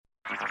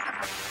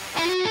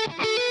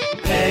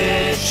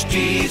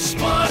HT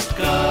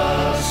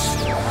Smartcast.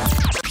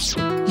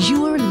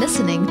 You are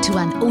listening to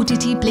an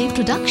OTT Play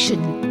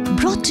production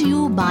brought to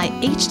you by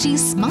HT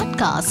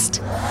Smartcast.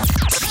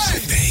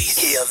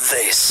 Hear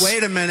this.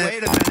 Wait a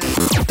minute.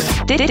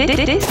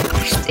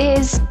 This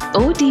is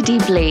OTT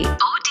Play.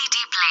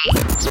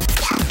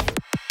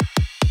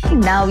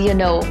 Now you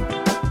know.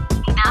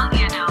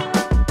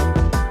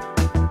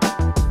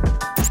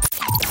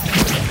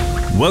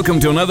 Welcome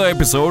to another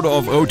episode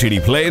of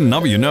OTT Play.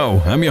 Now you know.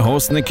 I'm your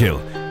host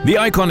Nikhil. The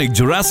iconic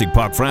Jurassic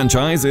Park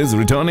franchise is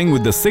returning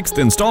with the sixth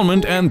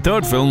installment and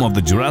third film of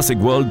the Jurassic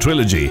World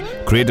trilogy.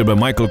 Created by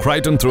Michael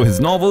Crichton through his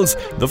novels,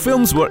 the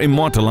films were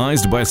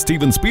immortalized by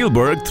Steven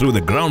Spielberg through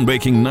the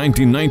groundbreaking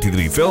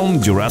 1993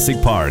 film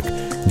Jurassic Park.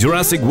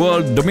 Jurassic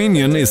World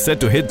Dominion is set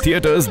to hit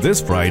theaters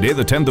this Friday,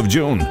 the 10th of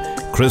June.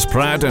 Chris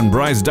Pratt and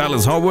Bryce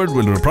Dallas Howard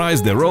will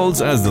reprise their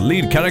roles as the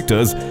lead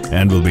characters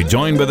and will be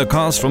joined by the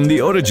cast from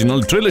the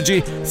original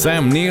trilogy,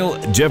 Sam Neill,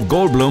 Jeff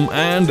Goldblum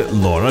and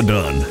Laura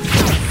Dern.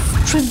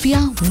 Trivia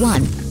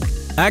 1.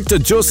 Actor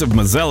Joseph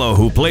Mazzello,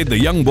 who played the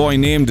young boy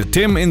named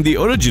Tim in the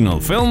original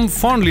film,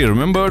 fondly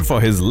remembered for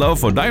his love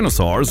for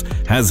dinosaurs,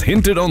 has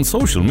hinted on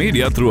social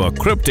media through a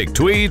cryptic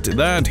tweet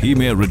that he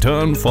may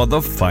return for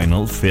the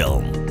final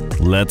film.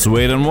 Let's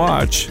wait and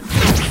watch.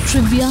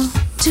 Trivia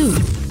 2.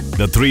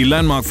 The three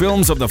landmark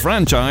films of the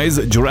franchise,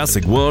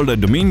 Jurassic World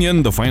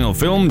Dominion, the final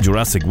film,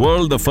 Jurassic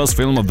World, the first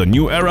film of the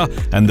new era,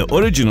 and the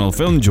original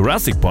film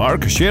Jurassic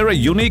Park, share a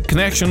unique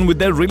connection with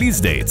their release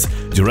dates.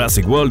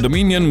 Jurassic World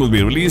Dominion will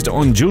be released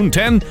on June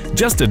 10,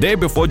 just a day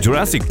before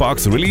Jurassic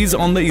Park's release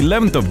on the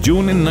 11th of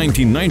June in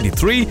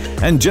 1993,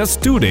 and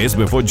just 2 days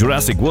before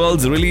Jurassic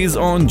World's release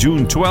on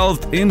June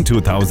 12th in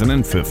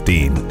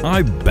 2015.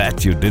 I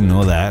bet you didn't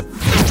know that.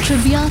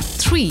 Trivia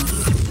 3.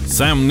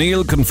 Sam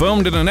Neill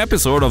confirmed in an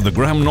episode of The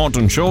Graham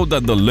Norton Show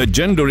that the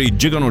legendary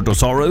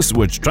Giganotosaurus,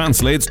 which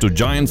translates to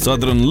giant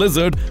southern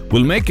lizard,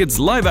 will make its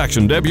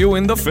live-action debut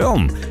in the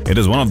film. It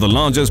is one of the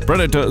largest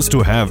predators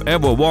to have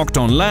ever walked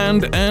on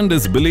land and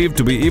is believed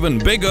to be even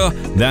bigger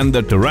than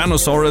the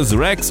Tyrannosaurus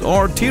rex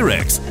or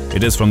T-Rex.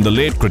 It is from the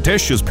late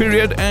Cretaceous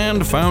period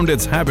and found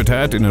its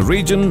habitat in a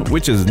region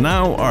which is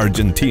now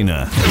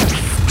Argentina.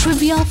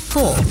 Trivia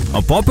 4.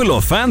 A popular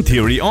fan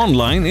theory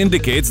online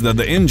indicates that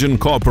the InGen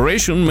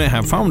Corporation may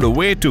have found a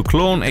way to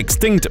clone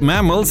extinct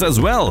mammals as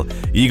well.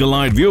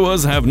 Eagle-eyed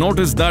viewers have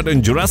noticed that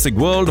in Jurassic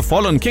World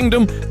Fallen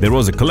Kingdom, there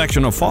was a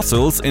collection of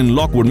fossils in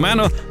Lockwood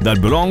Manor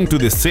that belonged to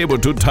the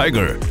saber-toothed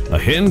tiger, a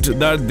hint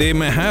that they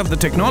may have the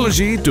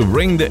technology to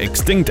bring the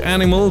extinct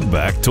animal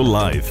back to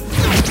life.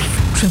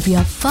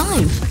 Trivia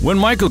 5. When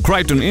Michael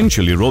Crichton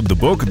initially wrote the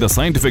book, the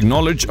scientific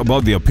knowledge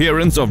about the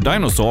appearance of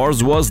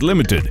dinosaurs was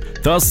limited.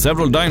 Thus,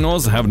 several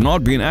dinos have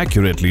not been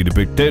accurately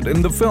depicted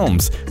in the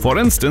films. For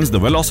instance, the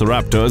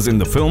velociraptors in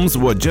the films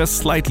were just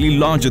slightly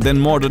larger than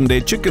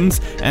modern-day chickens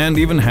and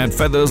even had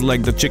feathers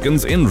like the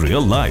chickens in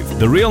real life.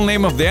 The real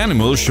name of the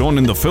animal shown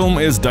in the film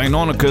is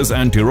Deinonychus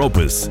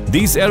antiropus.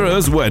 These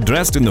errors were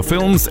addressed in the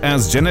films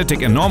as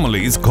genetic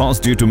anomalies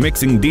caused due to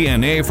mixing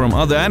DNA from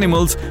other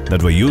animals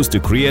that were used to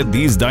create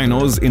these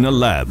dinos in a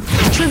lab.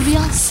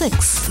 Trivia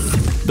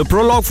 6. The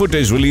prologue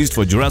footage released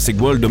for Jurassic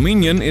World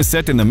Dominion is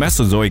set in the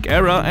Mesozoic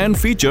era and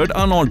featured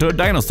unaltered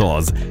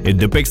dinosaurs. It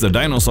depicts the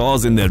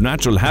dinosaurs in their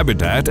natural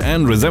habitat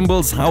and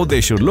resembles how they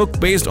should look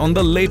based on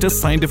the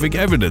latest scientific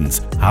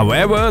evidence.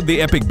 However,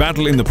 the epic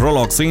battle in the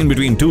prologue scene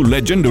between two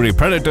legendary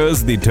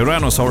predators, the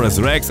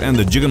Tyrannosaurus rex and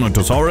the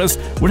Giganotosaurus,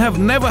 would have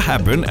never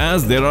happened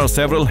as there are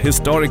several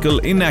historical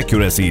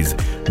inaccuracies.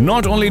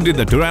 Not only did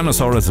the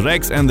Tyrannosaurus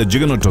rex and the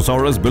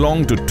Giganotosaurus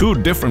belong to two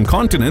different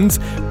continents,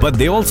 but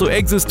they also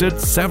existed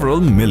several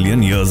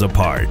million years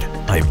apart.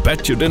 I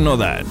bet you didn't know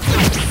that.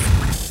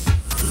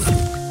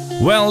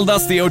 Well,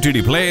 that's the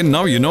OTT Play.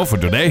 Now you know for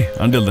today.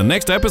 Until the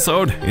next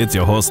episode, it's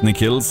your host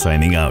Nikhil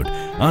signing out.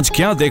 आज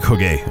क्या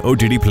देखोगे?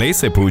 OTT Play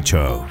से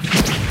पूछो.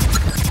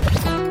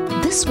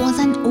 This was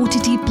an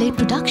OTT Play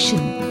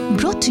production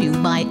brought to you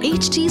by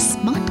HT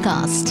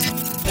Smartcast.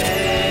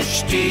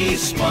 HT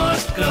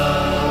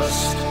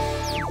Smartcast.